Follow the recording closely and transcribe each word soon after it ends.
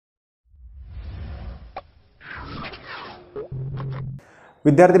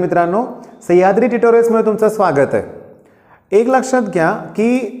विद्यार्थी मित्रांनो, सह्याद्री ट्युटोरियल्समध्ये तुमचं स्वागत आहे. एक लक्षात घ्या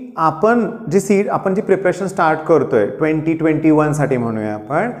की आपण जी प्रिपरेशन स्टार्ट करतोय 2021 साठी म्हणूया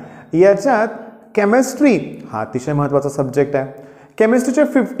आपण, याच्यात केमिस्ट्री हा अतिशय महत्त्वाचा सब्जेक्ट आहे. केमिस्ट्रीचे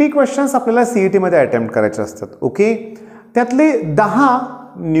 50 क्वेश्चन्स आपल्याला CET मध्ये अटेम्प्ट करायचे असतात. ओके, त्यातले 10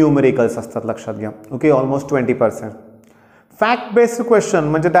 न्यूमेरिकल्स असतात, लक्षात घ्या. Okay, almost 20%. Fact based question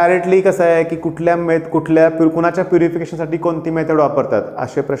म्हणजे डायरेक्टली कसं आहे की कुणाच्या प्युरिफिकेशनसाठी कोणती मेथड वापरतात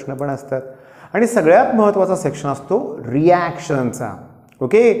असे प्रश्न पण असतात. आणि सगळ्यात महत्त्वाचा सेक्शन असतो रिॲक्शनचा.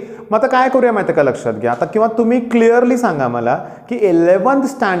 ओके, मग आता काय करूया माहिती का, लक्षात घ्या आता, किंवा तुम्ही क्लिअरली सांगा मला की 11th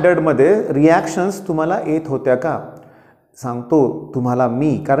स्टँडर्डमध्ये रिॲक्शन्स तुम्हाला येत होत्या का? सांगतो तुम्हाला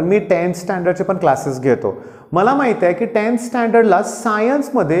मी, कारण मी 10th स्टँडर्डचे पण क्लासेस घेतो. मला माहिती आहे की 10th स्टँडर्डला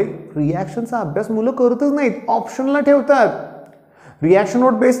सायन्समध्ये रिॲक्शनचा अभ्यास मुलं करतच नाहीत, ऑप्शनला ठेवतात.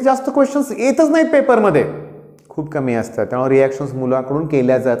 रिॲक्शनवर बेस्ड जास्त क्वेश्चन्स येतच नाहीत पेपरमध्ये, खूप कमी असतात. त्यामुळे रिॲक्शन्स मुलाकडून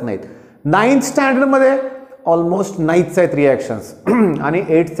केल्या जात नाहीत. 9th स्टँडर्डमध्ये ऑलमोस्ट नाहीच आहेत रिॲक्शन्स आणि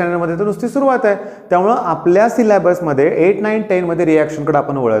 8th स्टँडर्डमध्ये तर नुसती सुरुवात आहे. त्यामुळं आपल्या सिलेबसमध्ये 8, 9, 10मध्ये रिॲक्शनकडे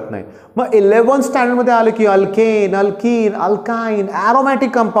आपण वळत नाही. मग 11th स्टँडर्डमध्ये आलं की alkane, alkyne, alkyne,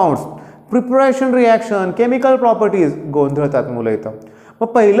 aromatic compounds, preparation reaction, chemical properties, गोंधळतात मुलं इथं. मग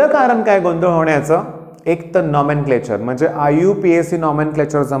पहिलं कारण काय गोंधळ होण्याचं? एक तर नॉमेनक्लेचर, म्हणजे IUPAC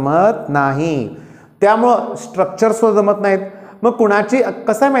नॉमेनक्लेचर जमत नाही, त्यामुळं स्ट्रक्चर सुद्धा जमत नाहीत. मग कुणाची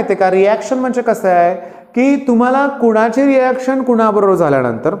कसं आहे माहिती आहे का, रिॲक्शन म्हणजे कसं आहे की तुम्हाला कुणाची रिॲक्शन कुणाबरोबर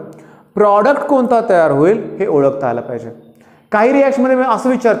झाल्यानंतर प्रॉडक्ट कोणता तयार होईल हे ओळखता आलं पाहिजे. काही रिॲक्शनमध्ये मी असं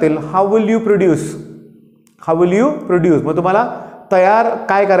विचारतील, हाऊ विल यू प्रोड्यूस, मग तुम्हाला तयार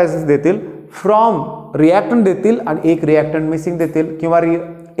काय करायचं देतील, फ्रॉम रिॲक्टंट देतील आणि एक रिॲक्टंट मिसिंग देतील किंवा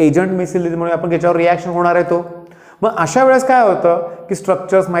एजंट मिसिंग देतील, म्हणून आपण याच्यावर रिॲक्शन होणार आहे तो. मग अशा वेळेस काय होतं की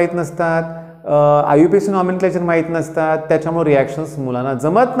स्ट्रक्चर्स माहीत नसतात, IUPAC नॉमेनक्लेचर माहीत नसतात, त्याच्यामुळे रिॲक्शन्स मुलांना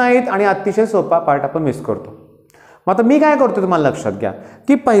जमत नाहीत आणि अतिशय सोपा पार्ट आपण मिस करतो. मग आता मी काय करतो तुम्हाला लक्षात घ्या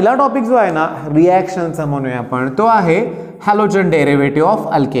की पहिला टॉपिक जो आहे ना रिॲक्शनचा म्हणूया आपण, तो आहे halogen derivative of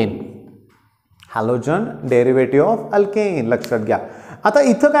alkane. Halogen derivative of alkane, लक्षात घ्या. आता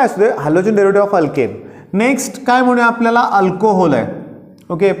इथं काय असू दे, halogen derivative of alkane. Next काय म्हणूया आपल्याला, अल्कोहोल आहे.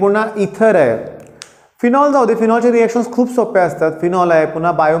 ओके, पुन्हा इथर आहे. फिनॉल जाऊ दे, फिनॉलचे रिॲक्शन्स खूप सोप्या असतात. फिनॉल आहे,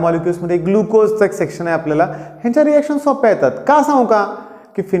 पुन्हा बायोमॉलिक्युल्समध्ये ग्लुकोजचं एक सेक्शन आहे आपल्याला, ह्यांच्या रिॲक्शन सोप्या येतात. का सांगू का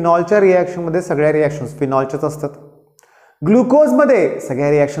की फिनॉलच्या रिॲक्शनमध्ये सगळ्या रिॲक्शन्स फिनॉलच्याच असतात, ग्लुकोजमध्ये सगळ्या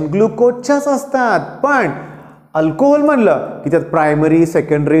रिॲक्शन ग्लुकोजच्याच असतात. पण अल्कोहोल म्हणलं की त्यात प्रायमरी,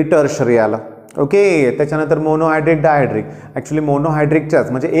 सेकंडरी, टर्शरी आला. ओके, त्याच्यानंतर मोनोहायड्रिक, डायहायड्रिक. ॲक्च्युली मोनोहायड्रिकच्याच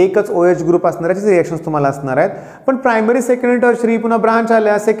म्हणजे एकच OH ग्रुप असणाऱ्याचेच रिॲक्शन्स तुम्हाला असणार आहेत. पण प्रायमरी, सेकंडरी, टर्शरी, पुन्हा ब्रांच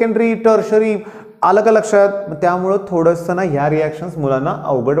आल्या, सेकंडरी, टर्शरी, आलं का लक्षात? त्यामुळं थोडंसं ना ह्या रिॲक्शन्स मुलांना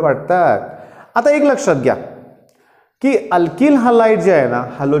अवघड वाटतात. आता एक लक्षात घ्या की अल्किल हलाइड जे आहे ना,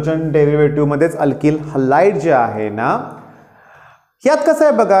 हॅलोजन डेरिव्हेटिव्हमध्येच अल्किल हलाइड जे आहे ना, यात कसं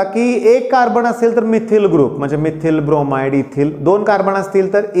आहे बघा की एक कार्बन असेल तर मिथिल ग्रुप, म्हणजे मिथिल, ब्रोमाइड, इथिल. 2 कार्बन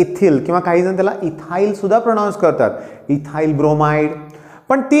असतील तर इथिल, किंवा काही जण त्याला इथाईल सुद्धा प्रोनाऊन्स करतात, इथाईल ब्रोमाइड.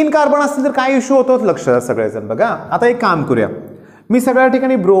 पण 3 कार्बन असतील तर काय इश्यू होतोच, लक्षात सगळेजण बघा. आता एक काम करूया, मी सगळ्या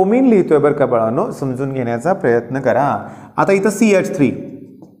ठिकाणी ब्रोमीन लिहितोय बरं का बाळांनो, समजून घेण्याचा प्रयत्न करा. आता इथं CH3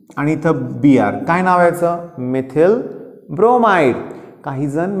 आणि इथं Br, काय नाव याचं, मिथिल ब्रोमाइड. काही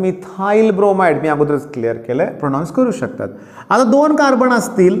जण मिथाईल ब्रोमाइड, मी अगोदरच क्लिअर केलंय, प्रोनाऊन्स करू शकतात. आता 2 कार्बन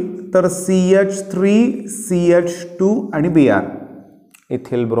असतील तर CH3, CH2 आणि Br,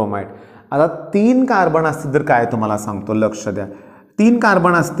 इथिल ब्रोमाइड. आता 3 कार्बन असतील तर काय तुम्हाला सांगतो, लक्ष द्या. 3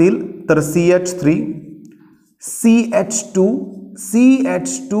 कार्बन असतील तर CH3,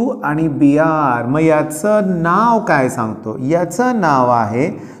 CH2 आणि Br. मग याचं नाव काय सांगतो, याचं नाव आहे,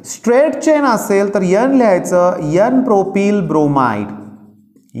 स्ट्रेट चेन असेल तर N लिहायचं, N propyl bromide,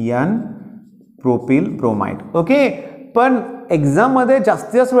 N propyl bromide. Okay, पण एक्झाममध्ये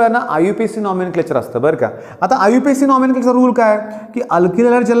जास्तीत जास्त वेळा ना IUPAC नॉमेनक्लेचर असतं बरं का. आता IUPAC नॉमेनक्लेचर रूल काय की अल्किल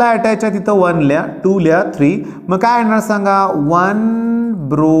हलाइड ज्याला अटॅच आहे तिथं 1 लिहा, 2 लिहा, 3. मग काय येणार सांगा, 1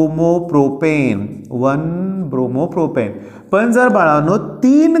 ब्रोमोप्रोपेन, 1 ब्रोमोप्रोपेन. पण जर बाळांनो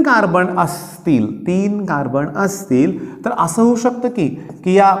 3 कार्बन असतील तर असं होऊ शकतं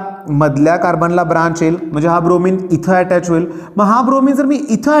की या मधल्या कार्बनला ब्रांच येईल, म्हणजे हा ब्रोमीन इथं अटॅच होईल. मग हा ब्रोमीन जर मी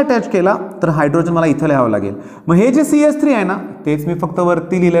इथं अटॅच केला तर हायड्रोजन मला इथं लिहावं लागेल. मग हे जे CH3 आहे ना तेच मी फक्त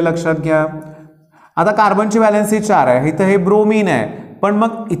वरती लिहिले, लक्षात घ्या. आता कार्बनची व्हॅलेन्सी 4 आहे, इथं हे ब्रोमीन आहे, पण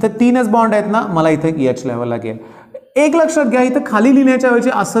मग इथं 3च बॉन्ड आहेत ना, मला इथं H लिहावं लागेल. एक लक्षात घ्या, इथं खाली लिहिण्याच्या ऐवजी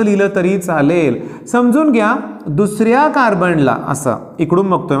असं लिहिलं तरी चालेल. समजून घ्या, दुसऱ्या कार्बनला असं इकडून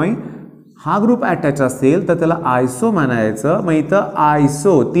बघतोय मी, हा ग्रुप अटॅच असेल तर त्याला आयसो म्हणायचं. मग इथं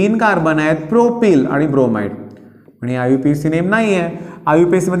आयसो 3 कार्बन आहेत, प्रोपिल आणि ब्रोमाइड. आणि IUPAC नेम नाही आहे,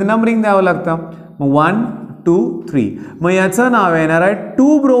 IUPAC मध्ये नंबरिंग द्यावं लागतं. मग 1 2 3, मग याचं नाव येणार आहे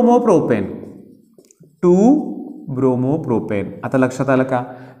 2 ब्रोमोप्रोपेन. 2 ब्रोमोप्रोपेन. आता लक्षात आलं का?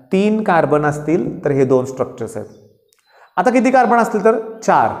 3 कार्बन असतील तर हे 2 स्ट्रक्चर्स आहेत. आता किती कार्बन असतील तर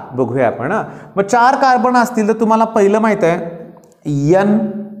 4. बघूया आपण. मग 4 कार्बन असतील तर तुम्हाला पहिलं माहित आहे N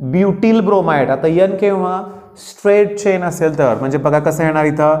ब्युटिल ब्रोमाइड. आता N केव्हा स्ट्रेट चेन असेल तर, म्हणजे बघा कसं येणार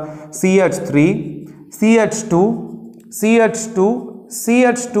इथं CH3 CH2 CH2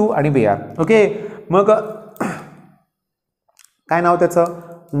 CH2 आणि Br. ओके, मग काय नाव त्याचं?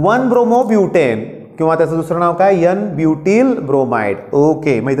 1 ब्रोमोब्युटेन किंवा त्याचं दुसरं नाव काय? N ब्युटिल bromide.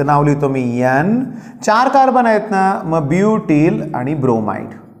 ओके, मग इथं नाव लिहितो मी N. 4 कार्बन आहेत ना, मग ब्युटिल आणि ब्रोमाइड.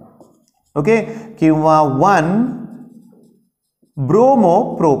 ओके, किंवा 1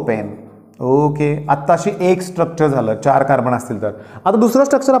 ब्रोमोप्रोपेन. ओके, आत्ताशी एक स्ट्रक्चर झालं 4 कार्बन असतील तर. आता दुसरं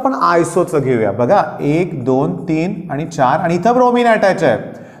स्ट्रक्चर आपण आयसोचं घेऊया. बघा 1 2 3 आणि 4 आणि इथं ब्रोमीन अटॅच आहे,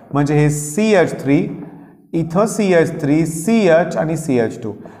 म्हणजे हे CH3, इथं CH3 CH आणि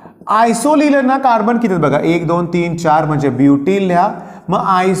CH2. आयसो लिहिलं ना, कार्बन किती बघा 1 2 3 4, म्हणजे ब्युटिल लिहा. मग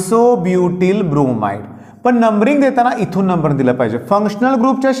आयसो ब्युटिल ब्रोमाइड. पण नंबरिंग देताना इथून नंबर दिला पाहिजे. फंक्शनल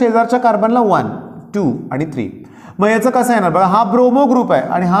ग्रुपच्या शेजारच्या कार्बनला 1 2 आणि 3. मग याचं कसं येणार बघा, हा ब्रोमो ग्रुप आहे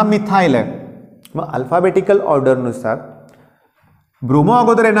आणि हा मिथाइल आहे. मग अल्फाबेटिकल ऑर्डरनुसार ब्रोमो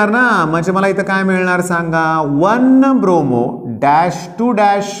अगोदर येणार ना, म्हणजे मला इथं काय मिळणार सांगा? 1 ब्रोमो डॅश 2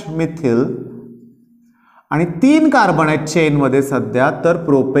 डॅश मिथिल आणि 3 कार्बन आहेत चेनमध्ये सध्या, तर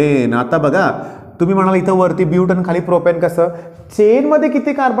प्रोपेन. आता बघा तुम्ही म्हणाल इथं वरती ब्यूट आणि खाली प्रोपेन, कसं? चेनमध्ये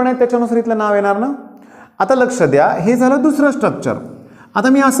किती कार्बन आहेत त्याच्यानुसार इथलं नाव येणार ना. आता लक्ष द्या, हे झालं दुसरं स्ट्रक्चर. आता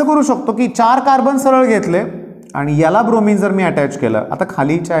मी असं करू शकतो की 4 कार्बन सरळ घेतले आणि याला ब्रोमीन जर मी अटॅच केलं, आता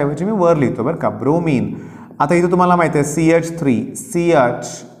खालीच्या ऐवजी मी वर लिहितो बरं का, ब्रोमीन. आता इथं तुम्हाला माहिती आहे CH3 CH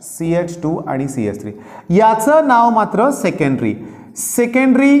CH2 आणि CH3. याचं नाव मात्र secondary.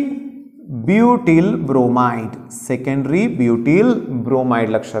 Secondary ब्युटिल bromide. Secondary ब्युटिल bromide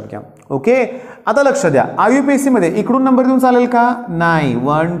लक्षात घ्या. ओके, आता लक्ष द्या, IUPAC मध्ये इकडून नंबर देऊन चालेल का? नाही.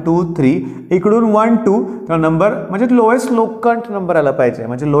 1 2 3, इकडून 1 2, तर नंबर म्हणजे लोएस्ट लोकंट नंबर आला पाहिजे,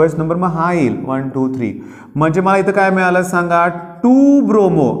 म्हणजे लोएस्ट नंबर मग हा येईल 1 2 3. म्हणजे मला इथं काय मिळालं सांगा? 2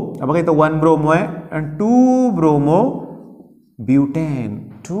 ब्रोमो. बघा इथं 1 ब्रोमो आहे आणि 2 ब्रोमो ब्युटेन.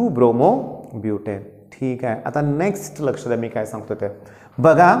 2 bromo butane. ठीक आहे. आता नेक्स्ट लक्ष द्या, मी काय सांगतो ते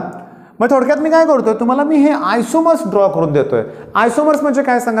बघा. मग थोडक्यात मी काय करतोय, तुम्हाला मी हे आयसोमर्स ड्रॉ करून देतोय. आयसोमर्स म्हणजे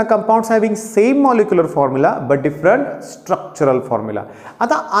काय सांगा? Compounds having same molecular formula but different structural formula.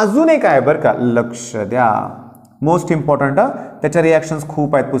 आता अजून एक आहे बरं का, लक्ष द्या, मोस्ट इम्पॉर्टंट. त्याच्या रिॲक्शन्स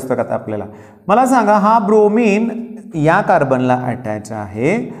खूप आहेत पुस्तकात आपल्याला. मला सांगा, हा ब्रोमीन या कार्बनला अटॅच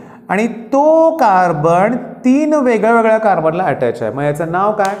आहे आणि तो कार्बन 3 वेगळ्या वेगळ्या कार्बनला अटॅच आहे. मग याचं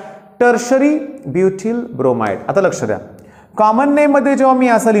नाव काय? Tertiary ब्युटिल bromide. आता लक्ष द्या, कॉमन नेम मध्ये जेव्हा मी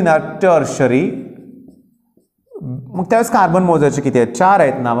असं लिहिणार टर्शरी, मग त्यावेळेस कार्बन मोजायचे किती आहेत? 4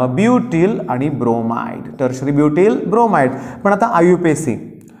 आहेत ना. मग ब्युटिल आणि ब्रोमाइड, टर्शरी ब्युटिल ब्रोमाइड. पण आता IUPAC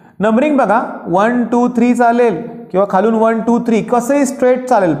नंबरिंग बघा, 1 2 3 चालेल किंवा खालून 1 2 3, कसंही स्ट्रेट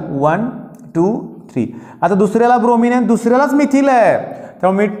चालेल, 1 2 3. आता दुसऱ्याला ब्रोमीन आहे, दुसऱ्यालाच मिथिल आहे,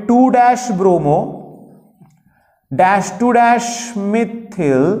 त्यामुळे मी 2 dash bromo dash 2 dash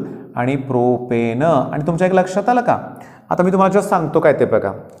methyl आणि प्रोपेन. आणि तुमच्या एक लक्षात आलं का? आता मी तुम्हाला जस्ट सांगतो काय ते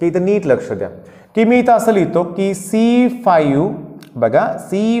बघा, की इथं नीट लक्ष द्या, की मी इथं असं लिहितो की C5 बघा,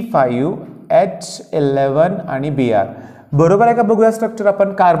 C5H11 आणि Br. बरोबर आहे का? बघूया स्ट्रक्चर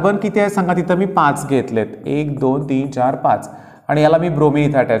आपण. कार्बन किती आहे सांगा? तिथं मी 5 घेतलेत, 1 2 3 4 5, आणि याला मी ब्रोमीन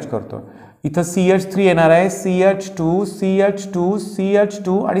इथं अटॅच करतो. इथं CH3 येणार आहे, CH2 CH2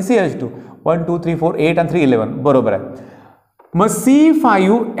 CH2 आणि CH2, 1 2 3 4 8 आणि 3 11. बरोबर आहे. मग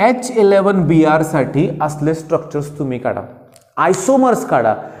C5H11Br साठी असले स्ट्रक्चर्स तुम्ही काढा, आयसोमर्स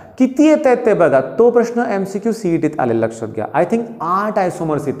काढा. किती येत आहेत ते बघा. तो प्रश्न MCQ CETत आलेला, लक्षात घ्या. आय थिंक 8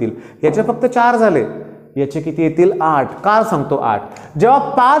 आयसोमर्स येतील. याचे फक्त 4 झाले, याचे किती येतील? 8. का सांगतो 8? जेव्हा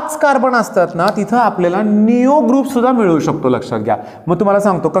 5 कार्बन असतात ना, तिथं आपल्याला निओ ग्रुप सुद्धा मिळू शकतो, लक्षात घ्या. मग तुम्हाला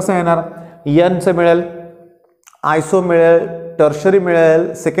सांगतो कसं येणार. Nचं मिळेल, आयसो मिळेल, टर्शरी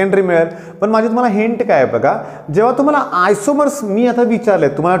मिळेल, सेकंडरी मिळेल. पण माझी तुम्हाला हिंट काय आहे बघा, जेव्हा तुम्हाला आयसोमर्स मी आता विचारले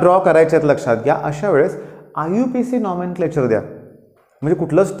तुम्हाला ड्रॉ करायचे आहेत, लक्षात घ्या, अशा वेळेस IUPAC नॉमेनक्लेचर द्या, म्हणजे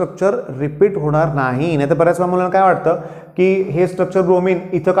कुठलं स्ट्रक्चर रिपीट होणार नाही. नाही तर बऱ्याच वेळा मुलांना काय वाटतं की हे स्ट्रक्चर ब्रोमीन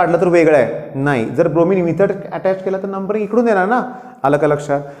इथं काढलं तर वेगळं आहे. नाही, जर ब्रोमीन इथं अटॅच केलं तर नंबरिंग इकडून येणार ना. आलं का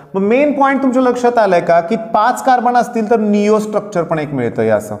लक्षात? मग मेन पॉईंट तुमच्या लक्षात आलंय का, की 5 कार्बन असतील तर निओ स्ट्रक्चर पण एक मिळतं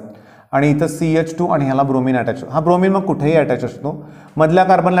असं. आणि इथं CH2 आणि ह्याला ब्रोमीन अटॅच. हा ब्रोमीन मग कुठेही अटॅच असतो, मधल्या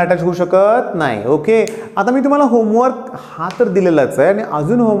कार्बनला अटॅच होऊ शकत नाही. ओके, आता मी तुम्हाला होमवर्क हा तर दिलेलाच आहे आणि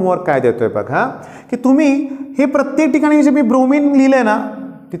अजून होमवर्क काय देतोय बघा, की तुम्ही हे प्रत्येक ठिकाणी जे मी ब्रोमीन लिहिलंय ना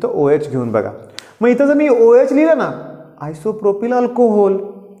तिथं OH घेऊन बघा. मग इथं जर मी OH लिहिलं ना, आयसोप्रोपिल अल्कोहोल,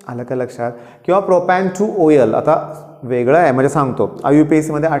 आलं का लक्षात, किंवा प्रोपॅन टू OL. आता वेगळं आहे म्हणजे सांगतो,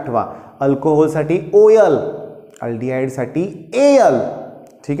 IUPAC मध्ये आठवा, अल्कोहोलसाठी OL, अल्डिहाइडसाठी AL,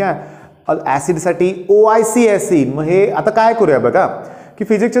 ठीक आहे, ॲसिडसाठी OIC ॲसिड. मग हे आता काय करूया बघा, की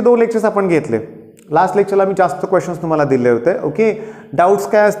फिजिक्सचे 2 लेक्चर्स आपण घेतले. लास्ट लेक्चरला मी जास्त क्वेश्चन्स तुम्हाला दिले होते. ओके, डाऊट्स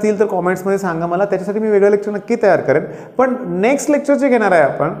काय असतील तर कॉमेंट्समध्ये सांगा मला, त्याच्यासाठी मी वेगळं लेक्चर नक्की तयार करेन. पण नेक्स्ट लेक्चर जे घेणार आहे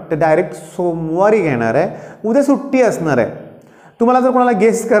आपण ते डायरेक्ट सोमवारी घेणार आहे. उद्या सुट्टी असणार आहे. तुम्हाला जर कोणाला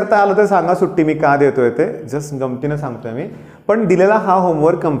गेस करता आलं तर सांगा सुट्टी मी का देतोय ते, जस्ट गमतीनं सांगतोय मी. पण दिलेला हा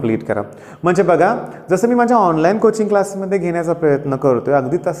होमवर्क कंप्लीट करा. म्हणजे बघा, जसं मी माझ्या ऑनलाईन कोचिंग क्लासमध्ये घेण्याचा प्रयत्न करतोय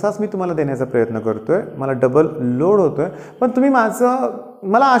अगदी तसाच मी तुम्हाला देण्याचा प्रयत्न करतोय. मला डबल लोड होतोय, पण तुम्ही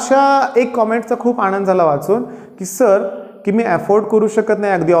मला अशा एक कॉमेंटचा खूप आनंद झाला वाचून, की सर की मी अफोर्ड करू शकत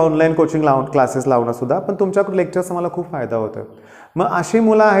नाही अगदी ऑनलाईन कोचिंग क्लासेस लावणं सुद्धा, पण तुमच्याकडे लेक्चर्सचा मला खूप फायदा होतो. मग अशी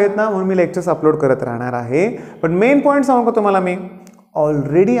मुलं आहेत ना, म्हणून मी लेक्चर्स अपलोड करत राहणार आहे. पण मेन पॉईंट सांगू का तुम्हाला मी,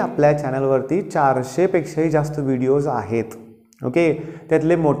 ऑलरेडी आपल्या चॅनलवरती 400पेक्षाही जास्त व्हिडिओज आहेत. ओके,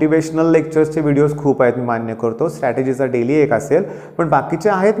 त्यातले मोटिवेशनल लेक्चर्सचे व्हिडिओज खूप आहेत, मी मान्य करतो. स्ट्रॅटेजीचा डेली एक असेल, पण बाकीचे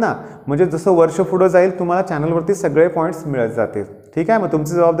आहेत ना, म्हणजे जसं वर्ष पुढं जाईल तुम्हाला चॅनलवरती सगळे पॉईंट्स मिळत जातील. ठीक आहे, मग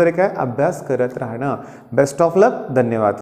तुमची जबाबदारी काय, अभ्यास करत राहणं. बेस्ट ऑफ लक, धन्यवाद.